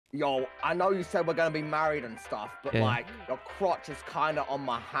Yo, I know you said we're gonna be married and stuff, but Yeah. like, your crotch is kinda on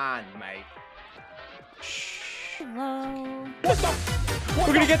my hand, mate. Hello. What the? What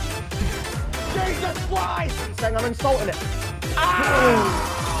We're gonna get... Jesus Christ! You're saying I'm insulting it.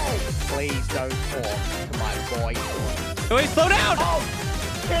 Ow! Please don't talk to my boy. Wait, slow down! Oh!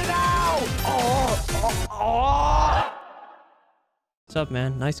 Get out! Oh! What's up,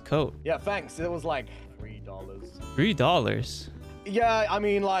 man? Nice coat. Yeah, thanks. It was like $3. $3? Yeah, I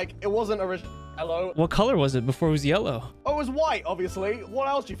mean, like, it wasn't original. Hello? What color was it before it was yellow? Oh, it was white, obviously. What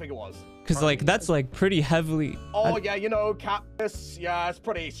else do you think it was? Because, like, that's, like, pretty heavily... Oh, yeah, you know, cat piss. Yeah, it's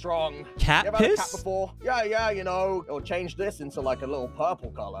pretty strong. Cat You ever had a cat piss? before? Yeah, you know, it'll change this into, like, a little purple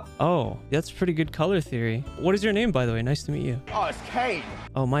color. Oh, that's pretty good color theory. What is your name, by the way? Nice to meet you. Oh, it's Kane.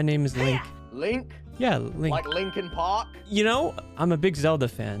 Oh, my name is Link. Link? Yeah, Link. Like Linkin Park? You know, I'm a big Zelda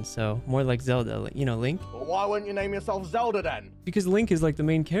fan, so more like Zelda. You know, Link? Well, why wouldn't you name yourself Zelda then? Because Link is like the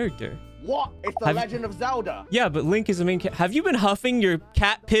main character. What? It's the Legend of Zelda. Yeah, but Link is the main character. Have you been huffing your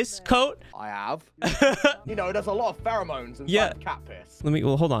cat piss coat? I have. You know, there's a lot of pheromones inside Yeah. cat piss.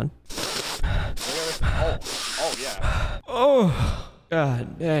 Well, hold on. Oh, yeah. Oh,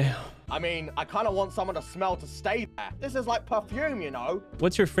 God damn. I mean, I kind of want someone to smell to stay there. This is like perfume, you know?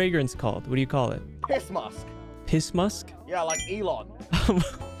 What's your fragrance called? What do you call it? Piss musk. Piss musk? Yeah, like Elon.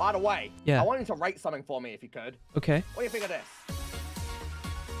 By the way, Yeah. I want you to rate something for me if you could. Okay. What do you think of this?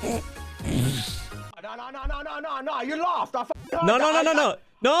 No, you laughed.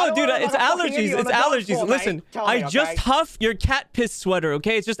 No, dude, it's allergies. It's allergies. Listen, I just huffed your cat piss sweater,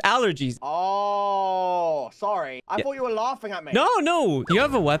 okay? It's just allergies. Oh, sorry. I thought you were laughing at me. No. Do you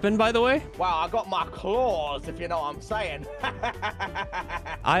have a weapon, by the way? Wow, I got my claws, if you know what I'm saying.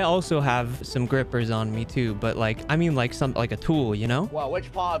 I also have some grippers on me too, but like, I mean like a tool, you know? Well,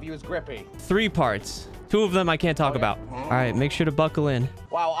 which part of you is grippy? 3 parts. 2 of them I can't talk about. All right, make sure to buckle in.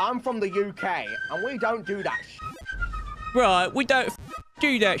 Well, I'm from the UK, and we don't do that Right, we don't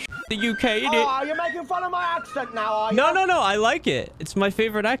do that the UK, innit? Oh, you're making fun of my accent now, are you? No, I like it. It's my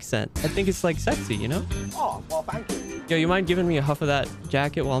favorite accent. I think it's like sexy, you know? Oh, well, thank you. Yo, you mind giving me a huff of that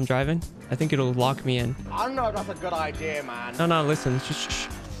jacket while I'm driving? I think it'll lock me in. I don't know if that's a good idea, man. No, listen. Just shh.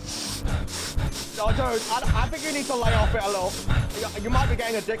 Oh, dude, I think you need to lay off it a little. You might be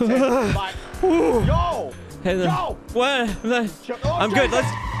getting addicted. Like, yo! Hey there. Yo! What? Oh, I'm good. Jesus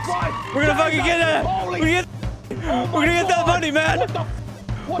Let's... Christ! We're gonna fucking get it! Holy We're gonna get that money, man!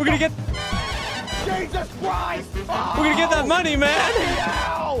 We're gonna get... Jesus Christ! Oh, We're gonna get that money, man!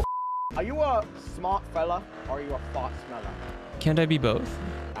 no! Are you a smart fella, or are you a fart smeller? Can't I be both?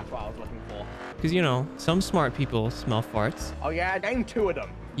 That's what I was looking for. Because, you know, some smart people smell farts. Oh, yeah? Name 2 of them.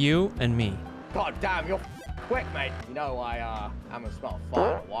 You and me. God damn, you're quick, mate. You know, I haven't smelled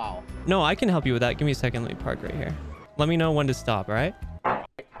fart in a while. No, I can help you with that. Give me a second. Let me park right here. Let me know when to stop, all right?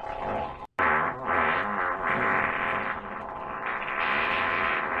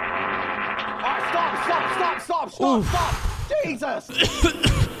 Stop! Jesus!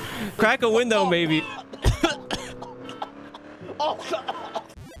 Crack a window, maybe. Oh,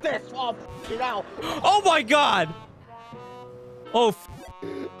 this! Oh, now. Oh my God! Oh,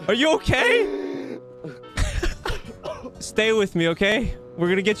 are you okay? Stay with me, okay? We're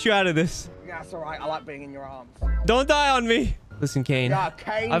gonna get you out of this. Yeah, that's alright. I like being in your arms. Don't die on me. Listen, Kane. Yeah,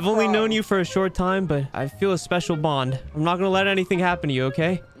 Kane. I've only known you for a short time, but I feel a special bond. I'm not gonna let anything happen to you,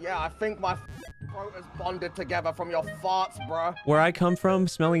 okay? Yeah, I think my throat is bonded together from your farts, bruh. Where I come from,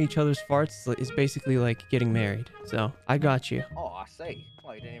 smelling each other's farts is basically like getting married. So, I got you. Oh, I see.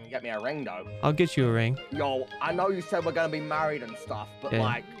 Well, you didn't even get me a ring, though. I'll get you a ring. Yo, I know you said we're gonna be married and stuff, but Yeah.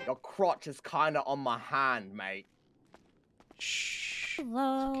 like, your crotch is kinda on my hand, mate. Shh.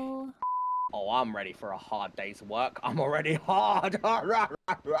 Hello. Oh, I'm ready for a hard day's work. I'm already hard. Red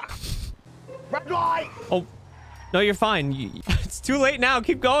light! Oh, no, you're fine. It's too late now.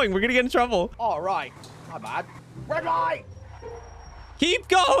 Keep going. We're gonna get in trouble. All right. My bad. Red light! Keep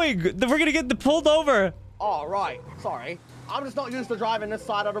going. We're gonna get pulled over. All right. Sorry. I'm just not used to driving this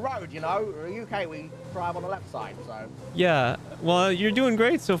side of the road, you know? In the UK, we drive on the left side, so... Yeah. Well, you're doing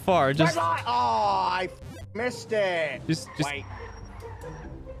great so far. Just... Red light! Oh, I missed it. Just... Wait.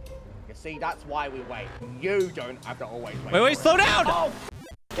 You see, that's why we wait. You don't have to always wait. Wait, slow down! Oh,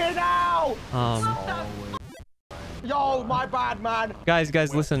 get out! Yo, my bad, man. Guys,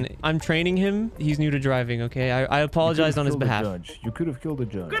 listen. I'm training him. He's new to driving, okay? I apologize on his behalf. You could have killed the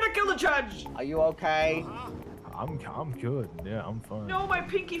judge. Gonna kill the judge. Are you okay? I'm good. Yeah, I'm fine. No, my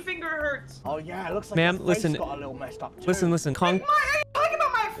pinky finger hurts. Oh, yeah, it looks like Ma'am, your listen. face got a little messed up, too. Listen. Are you talking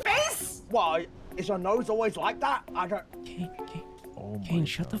about my face? Well, is your nose always like that? I don't... Okay. Oh Kane,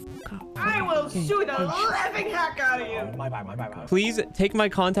 shut the fuck up. I will shoot the living heck out of you. Bye. Please take my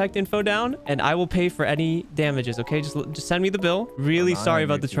contact info down, and I will pay for any damages. Okay, just send me the bill. Really Got an eye sorry on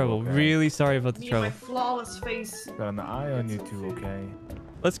about you the too, trouble. okay? Really sorry about the Me and my trouble. flawless face. Got an eye on you too, okay?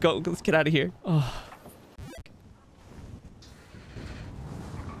 Let's go. Let's get out of here. Oh.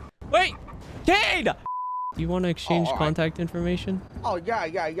 Wait, Kane! Do you want to exchange all right. contact information? Oh,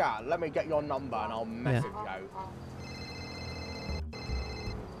 yeah. Let me get your number and I'll message you.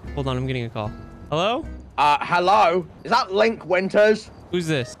 Hold on, I'm getting a call. Hello? Hello? Is that Link Winters? Who's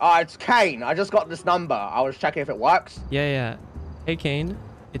this? It's Kane. I just got this number. I was checking if it works. Yeah. Hey, Kane.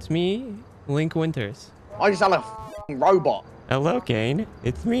 It's me, Link Winters. Oh, you sound like a robot. Hello, Kane.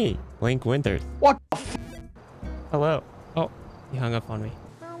 It's me, Link Winters. What the f? Hello. Oh, he hung up on me.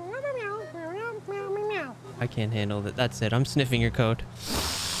 I can't handle it. That's it. I'm sniffing your code.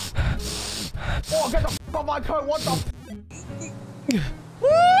 Oh, get the f off my coat. What the f? Woo!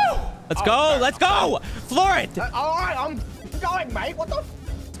 Let's go. Let's go. Floor it. All right, I'm going, mate. What the f?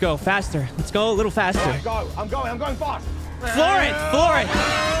 Let's go faster. Let's go a little faster. All right, go. I'm going fast. Floor it. Floor it.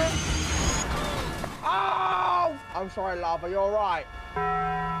 Oh! I'm sorry, love. Are you all right?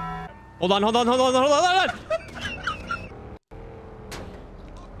 Hold on. Go.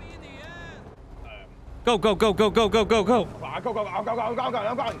 I'm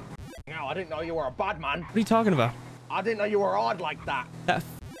going. No, I didn't know you were a bad man. What are you talking about? I didn't know you were odd like that. That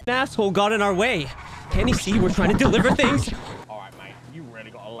asshole got in our way. Can't he see we're trying to deliver things? All right, mate. You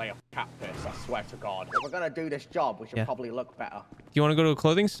really got to lay a cat piss. I swear to God. If we're gonna do this job, we should probably look better. Do you want to go to a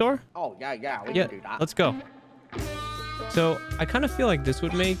clothing store? Oh yeah, we Yeah, can do that. let's go. So I kind of feel like this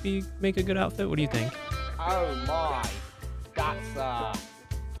would make a good outfit. What do you think? Oh my, that's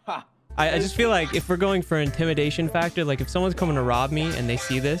ha. I just feel like if we're going for intimidation factor, like if someone's coming to rob me and they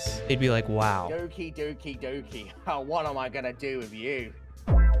see this, they'd be like, wow. Dookie. What am I gonna do with you?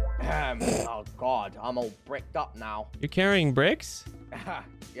 Oh God, I'm all bricked up now. You're carrying bricks?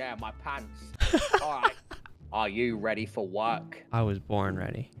 Yeah, my pants. All right. Are you ready for work? I was born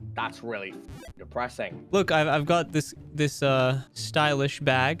ready. That's really depressing. Look, I've got this stylish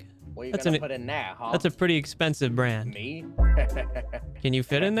bag. What are you That's gonna put in there, huh? That's a pretty expensive brand. Me? Can you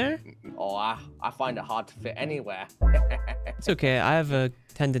fit in there? Oh, I find it hard to fit anywhere. It's okay. I have a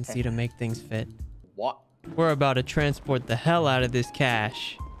tendency to make things fit. What? We're about to transport the hell out of this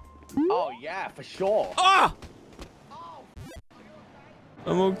cash. Oh yeah, for sure. Ah!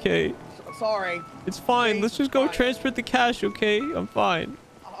 I'm okay. Sorry. It's fine. Let's just go transport the cash, okay? I'm fine.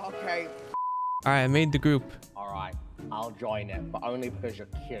 Okay. All right, I made the group. All right. I'll join it, but only because you're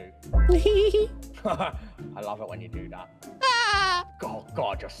cute. I love it when you do that. Oh,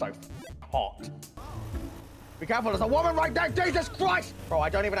 God, you're so hot. Be careful, there's a woman right there. Jesus Christ! Bro, I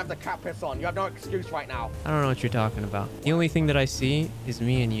don't even have the cat piss on. You have no excuse right now. I don't know what you're talking about. The only thing that I see is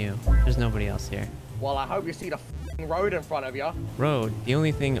me and you. There's nobody else here. Well, I hope you see the road in front of you. Road, the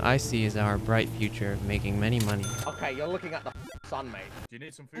only thing I see is our bright future of making many money. Okay, you're looking at the sun, mate. Do you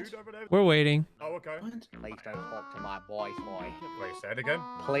need some food over there? We're waiting. Oh, okay. Please don't talk to my boy toy. Wait, say it again.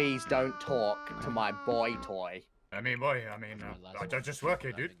 Please don't talk to my boy toy. I just work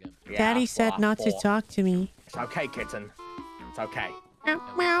here, dude. Yeah, Daddy that's what said I not to thought. talk to me. It's okay, kitten. It's okay.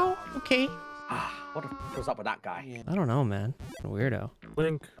 Meow. Okay. What the f was up with that guy? I don't know, man. Weirdo.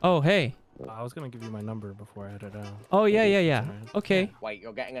 Link, Oh, hey. I was gonna give you my number before I headed out. Oh, yeah. Okay. Wait,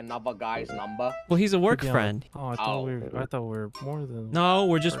 you're getting another guy's number? Well, he's a work Yeah. friend. Oh, I thought we were more than. No,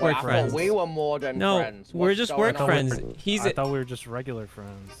 we're just Wait, work I friends. thought we were more than No, friends. we're What's just going work on? friends. He's I thought we were just regular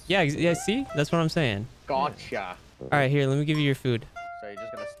friends. yeah, see? That's what I'm saying. Gotcha. All right, here, let me give you your food. So you're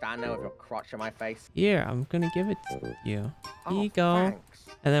just gonna stand there with your crotch in my face? Here, I'm gonna give it to you. Here you go. Thanks.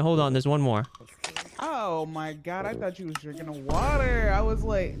 And then hold on, there's one more. Oh my God, I thought you was drinking water. I was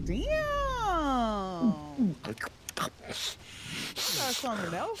like, damn. Got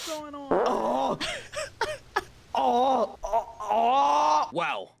something else going on.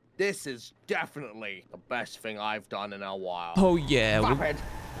 Well, this is definitely the best thing I've done in a while. Oh, yeah. Rapid.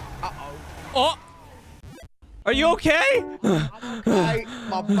 Oh! Are you okay? Okay,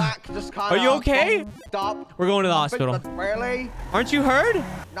 my back just kind Are of. you okay? Up. We're going to the hospital. Really? Aren't you hurt?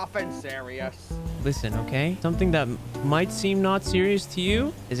 Nothing serious. Listen, okay? Something that might seem not serious to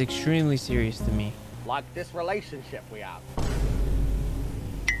you is extremely serious to me. Like this relationship we have.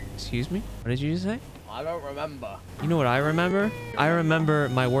 Excuse me? What did you just say? I don't remember. You know what I remember? I remember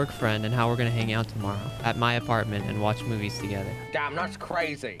my work friend and how we're gonna hang out tomorrow at my apartment and watch movies together. Damn, that's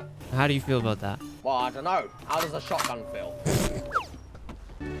crazy. How do you feel about that? Well, I don't know. How does a shotgun feel?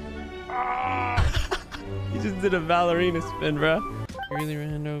 You just did a ballerina spin, bro. You really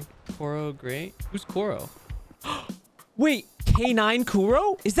ran into Koro? Great. Who's Koro? Wait, K9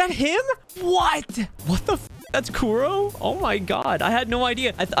 Kuro? Is that him? What? What the f? That's Kuro? Oh my god. I had no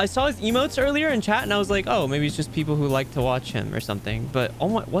idea. I saw his emotes earlier in chat and I was like, oh, maybe it's just people who like to watch him or something. But oh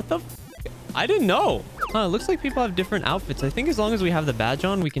my, what the f? I didn't know. Huh, it looks like people have different outfits. I think as long as we have the badge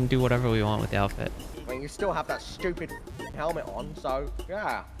on, we can do whatever we want with the outfit. I mean, you still have that stupid helmet on, so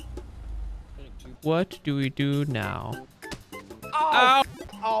yeah. What do we do now? Oh,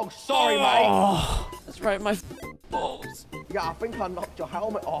 oh sorry, mate. Oh, that's right, my balls. Yeah, I think I knocked your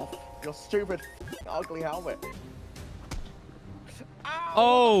helmet off. Your stupid, ugly helmet. Ow.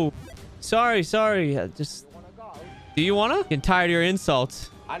 Oh, sorry. Just. You wanna go? Do you wanna? Get tired of your insults.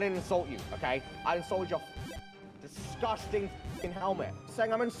 I didn't insult you, okay? I insulted your disgusting helmet.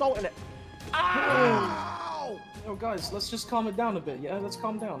 Saying I'm insulting it. Ow! Yo, guys, let's just calm it down a bit, yeah? Let's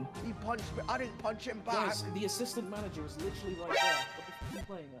calm down. He punched me. I didn't punch him back. Guys, the assistant manager is literally right there. What the f are you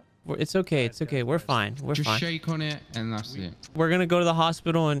playing at? It's okay. It's okay. We're fine. We're Just fine. shake on it and that's it. We're gonna go to the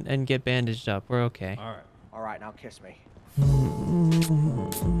hospital and get bandaged up. We're okay. All right. All right, now kiss me.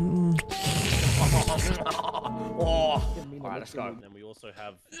 Oh. All right, let's go. And we also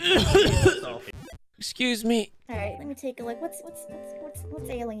have. Excuse me. All right, let me take a look. What's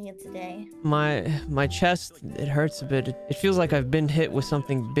ailing you today? My chest, it hurts a bit. It feels like I've been hit with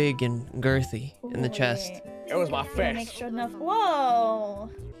something big and girthy in the chest. It was my Make fist. sure enough. Whoa!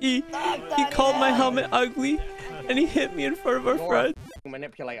 He called my helmet ugly, and he hit me in front of our friend.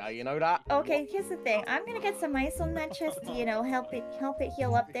 Manipulator, you know that? Okay, here's the thing. I'm gonna get some ice on that chest to, you know, help it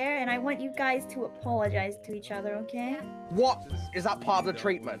heal up there, and I want you guys to apologize to each other, okay? What? Is that part of the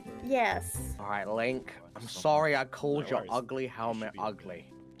treatment? Yes. All right, Link. I'm sorry I called your ugly helmet ugly.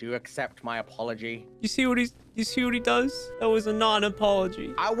 Do you accept my apology? You see what he does? That was a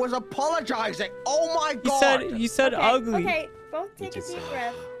non-apology. I was apologizing. Oh my god. He said Okay, ugly. Okay, both take a deep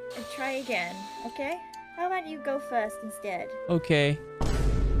breath and try again, okay? How about you go first instead? Okay.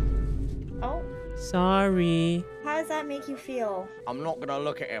 Oh, Sorry. how does that make you feel? I'm not gonna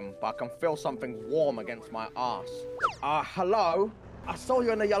look at him, but I can feel something warm against my ass. Hello? I saw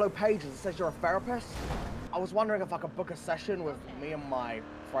you in the yellow pages. It says you're a therapist. I was wondering if I could book a session with me and my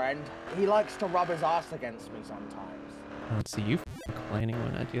friend. He likes to rub his ass against me sometimes. I don't see you complaining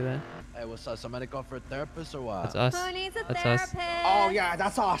when I do that. Hey, what's up? Somebody call for a therapist or what? That's us. Who needs a That's therapist? us. Oh yeah,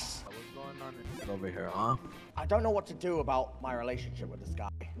 that's us. What's going on over here, huh? I don't know what to do about my relationship with this guy.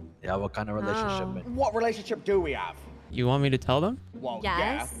 Yeah, what kind of relationship? Oh. What relationship do we have? You want me to tell them? Well,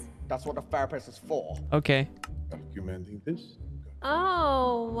 Yes. yeah. That's what the therapist is for. Okay. Documenting this.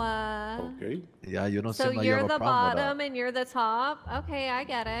 Oh. Okay. Yeah, you don't So seem like you you're have a the problem with that. bottom and you're the top? Okay, I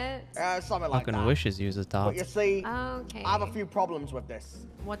get it. Something like Fucking that. wishes you was a top. But you see, Okay. I have a few problems with this.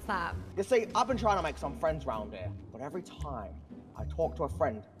 What's that? You see, I've been trying to make some friends around here, but every time I talk to a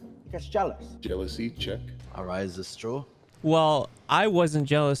friend, he gets jealous. Jealousy check. All right, is this true? Well, I wasn't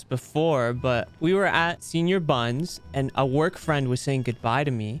jealous before, but we were at Senior Buns and a work friend was saying goodbye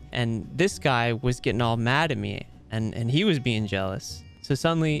to me. And this guy was getting all mad at me and he was being jealous. So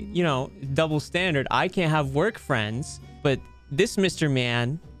suddenly, you know, double standard. I can't have work friends, but this Mr.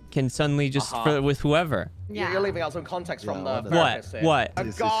 Man can suddenly just flirt with whoever. Yeah. You're leaving out some context from the what? therapist here. What? A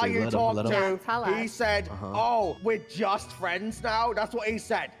Yes, guy yes, you let him- talked let him- to, Yeah, tell he us. said, oh, we're just friends now? That's what he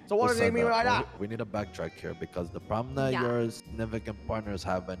said. So what Who does he said mean by that? We need to backtrack here because the problem that Yeah. your significant partner is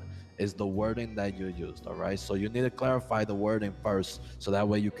having is the wording that you used, all right? So you need to clarify the wording first so that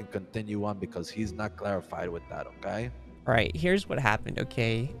way you can continue on because he's not clarified with that, okay? All right, here's what happened,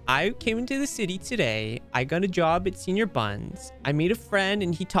 okay? I came into the city today. I got a job at Senior Buns. I made a friend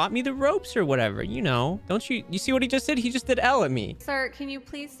and he taught me the ropes or whatever, you know. Don't you see what he just did? He just did L at me. Sir, can you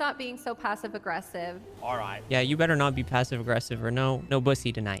please stop being so passive aggressive? All right. Yeah, you better not be passive aggressive or no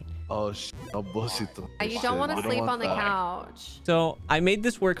bussy tonight. Oh, no bullshit. You don't want to sleep on the couch. So I made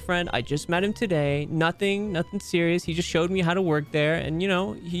this work friend. I just met him today. Nothing serious. He just showed me how to work there. And you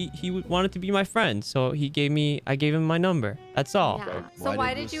know, he wanted to be my friend. So I gave him my number. That's all. Yeah. So Why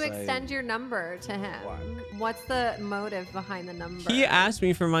why did did you you say- extend your number to him? What's the motive behind the number? He asked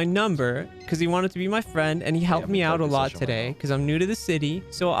me for my number because he wanted to be my friend and he helped me out a lot today because I'm new to the city.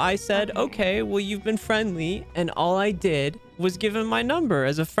 So I said, okay, well, you've been friendly. And all I did was give him my number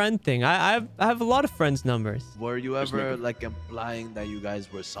as a friend thing. I have a lot of friends' numbers. Were you ever like implying that you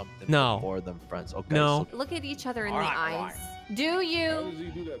guys were something No. more than friends? Okay. No. So Look at each other in All the right, all eyes. Do you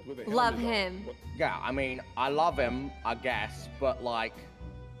love him? Yeah, I mean, I love him, I guess, but like,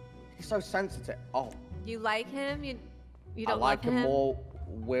 he's so sensitive. Oh, You like him? You I don't like love him more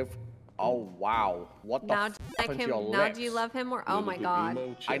with. Oh wow, what the Now f do you like happened to him? your Now lips? do you love him more? Oh my god.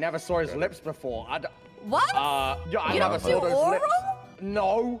 I never saw his lips before. What? Yeah, I You never don't saw do those oral? lips.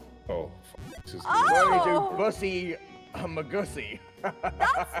 No. Oh, this is We only do Oh! pussy Magussi.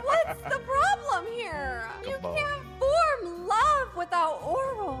 That's what's the problem here. You can't form love without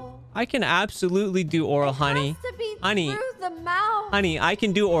oral. I can absolutely do oral, honey. It has to be Honey. through the mouth. Honey, I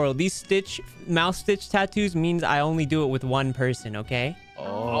can do oral. These mouth stitch tattoos means I only do it with one person, okay?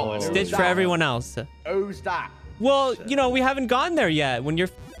 Oh, Stitch for everyone else. Who's that? Well, you know, we haven't gone there yet when you're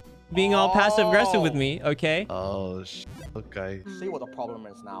being all passive aggressive with me, okay? Oh, okay. See what the problem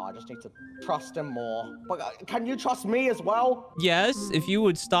is now. I just need to trust him more. But can you trust me as well? Yes, if you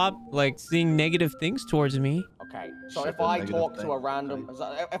would stop, like, seeing negative things towards me. Okay, so if I talk to a random...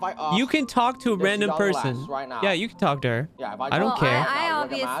 If I ask... You can talk to a this random young person. lass right now. Yeah, you can talk to her. Yeah, if I don't care. I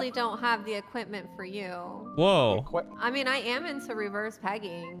obviously don't have the equipment for you. Whoa. I mean, I am into reverse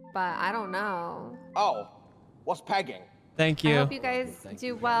pegging, but I don't know. Oh, what's pegging? Thank I you. hope you guys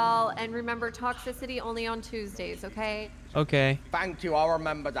do well, and remember toxicity only on Tuesdays, okay? Okay. Thank you, I'll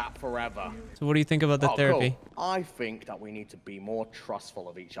remember that forever. So what do you think about the therapy? Cool. I think that we need to be more trustful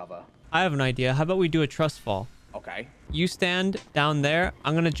of each other. I have an idea. How about we do a trust fall? Okay. You stand down there.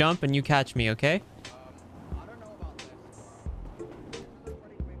 I'm gonna jump and you catch me, okay? I don't know about this.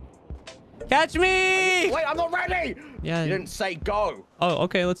 Catch me! Wait, I'm not ready! Yeah. You didn't say go. Oh,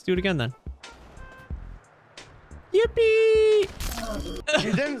 okay. Let's do it again then. Yippee!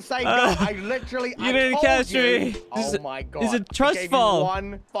 You didn't say go. I literally. You didn't catch me. Oh my god. It's a I trust gave fall. You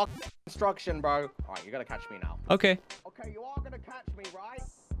one fuck instruction, bro. All right, you gotta catch me now. Okay. Okay, you are gonna catch me, right?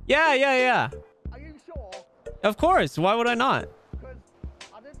 Yeah. Are you sure? Of course. Why would I not? Because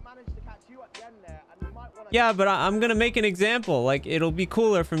I didn't manage to catch you at the end there, and you might want to. Yeah, but I'm gonna make an example. Like, it'll be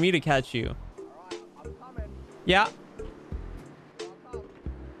cooler for me to catch you. All right, I'm coming. Yeah. I'm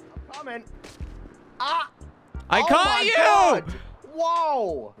coming. Ah! I caught you! God.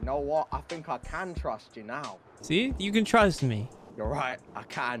 Whoa! You know what? I think I can trust you now. See? You can trust me. You're right. I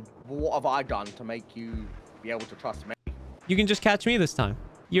can. But what have I done to make you be able to trust me? You can just catch me this time.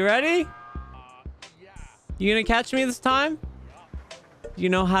 You ready? Yeah. You gonna catch me this time? Do you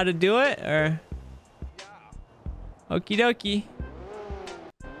know how to do it, or? Yeah. Okie dokie.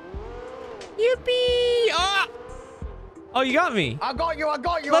 Yippee! Ah! Oh, you got me. I got you.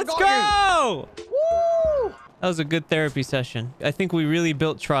 Let's go! Woo! That was a good therapy session. I think we really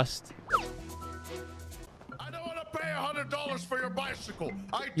built trust. I don't want to pay $100 for your bicycle.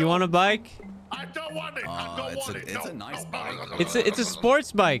 You want a bike? I don't want it. I don't want it. It's a nice bike. It's a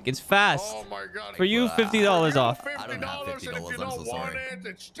sports bike. It's fast. Oh my god. For you, $50 off. I don't have $50, and if you I'm so don't want sorry. it,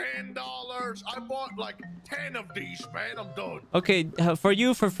 it's $10. I bought like 10 of these, man. I'm done. Okay, for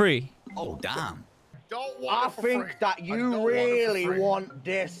you for free. Oh, damn. Don't want I it for think free. that I you don't want it for really free. want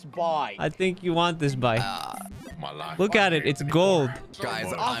this bike. I think you want this bike. My life Look at it. It's gold.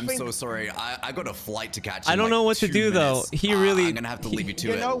 Guys, I'm so sorry. I got a flight to catch. I don't know what to do though. He really. I'm gonna have to leave you to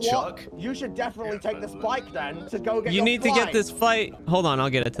You it. know Chuck. what? You should definitely take this bike then to go get You your need to get flight. this flight. Hold on, I'll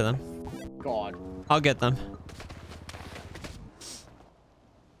get it to them. God. I'll get them.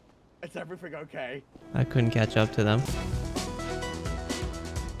 Is everything okay? I couldn't catch up to them.